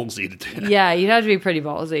pretty ballsy to do that. Yeah, you'd have to be pretty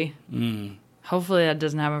ballsy. Hopefully that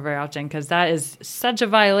doesn't happen very often because that is such a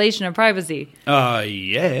violation of privacy. Oh,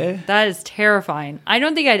 yeah. That is terrifying. I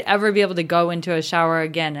don't think I'd ever be able to go into a shower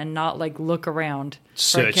again and not like look around.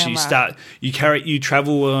 Search. You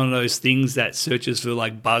travel on those things that searches for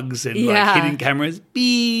like bugs and like hidden cameras.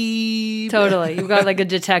 Beep. Totally. You've got like a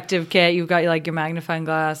detective kit. You've got like your magnifying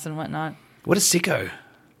glass and whatnot. What a sicko.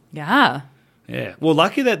 Yeah. Yeah. Well,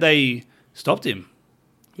 lucky that they stopped him.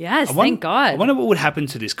 Yes, thank God. I wonder what would happen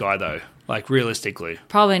to this guy though, like realistically.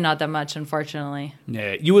 Probably not that much, unfortunately.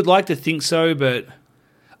 Yeah, you would like to think so, but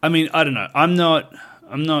I mean, I don't know. I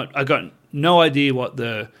got no idea what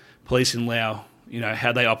the police in Laos,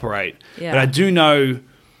 how they operate. Yeah. But I do know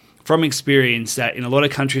from experience that in a lot of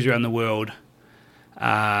countries around the world,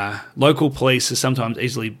 local police are sometimes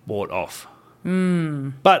easily bought off.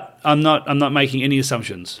 But I'm not making any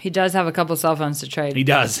assumptions. He does have a couple cell phones to trade. He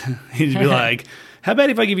does. He'd be like, how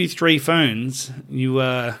about if I give you 3 phones, you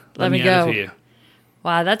let me out of here.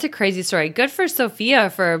 Wow, that's a crazy story. Good for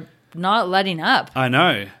Sophia for not letting up. I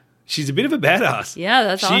know. She's a bit of a badass. Yeah,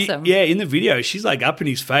 that's awesome. Yeah, in the video, she's like up in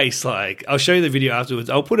his face. Like, I'll show you the video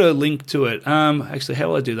afterwards. I'll put a link to it. Actually, how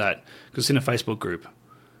will I do that? Because it's in a Facebook group.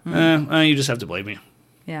 You just have to believe me.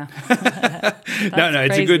 Yeah. No,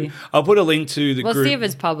 it's a good. I'll put a link to the group. We'll see if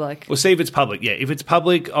it's public. We'll see if it's public. Yeah, if it's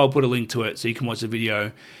public, I'll put a link to it so you can watch the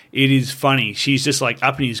video. It is funny. She's just like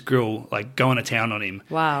up in his grill, like going to town on him.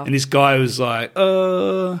 Wow. And this guy was like,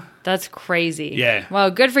 That's crazy. Yeah.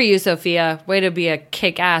 Well, good for you, Sophia. Way to be a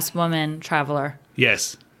kick-ass woman traveler.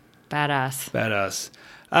 Yes. Badass.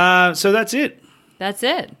 So that's it. That's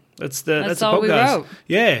it. That's the all podcast. we wrote.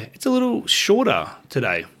 Yeah, it's a little shorter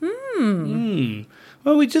today.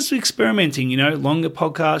 Well, we're just experimenting, longer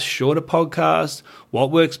podcasts, shorter podcasts.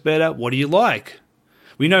 What works better? What do you like?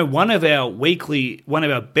 We know one of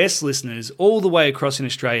our best listeners all the way across in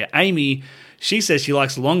Australia, Amy, she says she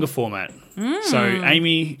likes the longer format. So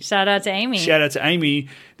Amy. Shout out to Amy.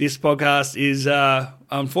 This podcast is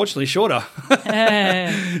unfortunately shorter.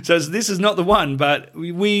 So this is not the one, but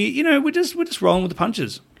we're just rolling with the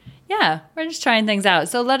punches. Yeah, we're just trying things out.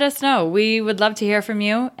 So let us know. We would love to hear from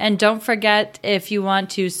you. And don't forget, if you want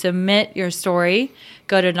to submit your story,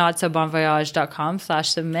 go to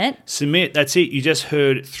notsobonvoyage.com/submit. Submit, that's it. You just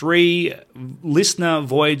heard 3 listener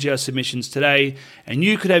Voyager submissions today, and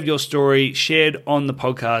you could have your story shared on the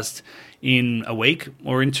podcast in a week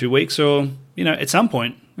or in 2 weeks or, at some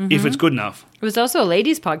point, if it's good enough. It was also a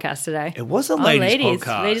ladies podcast today. It was a ladies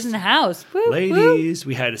podcast. Ladies in the house. Woo, ladies. Woo.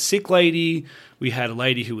 We had a sick lady. We had a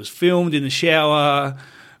lady who was filmed in the shower.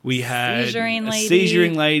 We had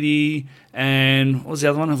seizuring lady. And what was the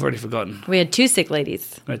other one? I've already forgotten. We had 2 sick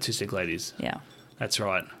ladies. We had 2 sick ladies. Yeah. That's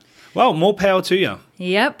right. Well, more power to you.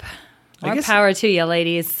 Yep. More power to you,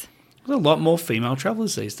 ladies. There's a lot more female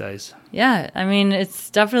travelers these days. Yeah. I mean, it's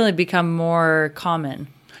definitely become more common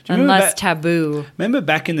and less taboo. Remember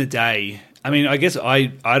back in the day, I mean, I guess I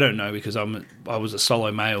don't know because I was a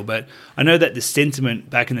solo male, but I know that the sentiment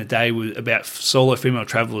back in the day was about solo female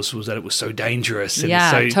travelers was that it was so dangerous. And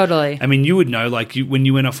yeah, totally. I mean, you would know, like when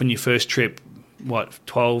you went off on your first trip,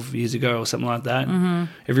 12 years ago or something like that? Mm-hmm.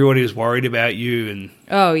 Everybody was worried about you. And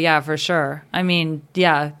oh, yeah, for sure. I mean,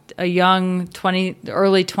 yeah, a young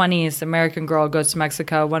early 20s American girl goes to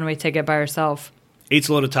Mexico, one-way ticket by herself. Eats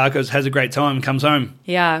a lot of tacos, has a great time, comes home.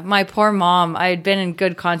 Yeah, my poor mom. I had been in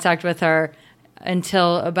good contact with her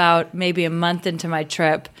until about maybe a month into my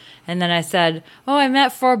trip. And then I said, oh, I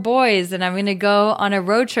met 4 boys and I'm going to go on a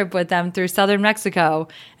road trip with them through southern Mexico.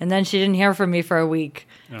 And then she didn't hear from me for a week.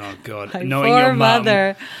 Oh, God. My Knowing poor your mum,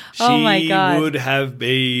 mother. Oh, my God. she would have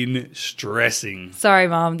been stressing. Sorry,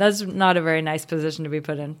 Mom. That's not a very nice position to be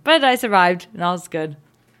put in. But I survived and all's good.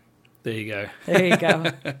 There you go. There you go.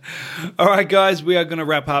 All right, guys, we are going to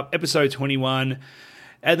wrap up episode 21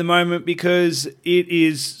 at the moment because it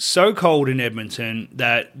is so cold in Edmonton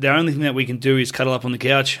that the only thing that we can do is cuddle up on the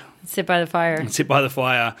couch Sit by the fire. and sit by the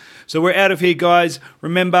fire. So we're out of here, guys.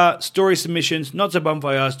 Remember, story submissions,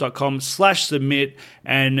 notsabonfires.com/submit,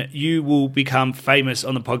 and you will become famous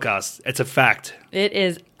on the podcast. It's a fact. It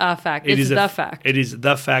is a fact. It's the fact. It is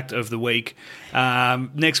the fact of the week.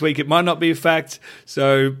 Next week, it might not be a fact,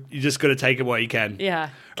 so you just got to take it while you can. Yeah.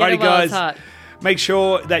 Get Alrighty, it while it's guys. hot. Make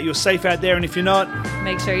sure that you're safe out there, and if you're not,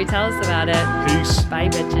 Make sure you tell us about it. peace. Bye,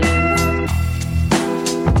 bitches.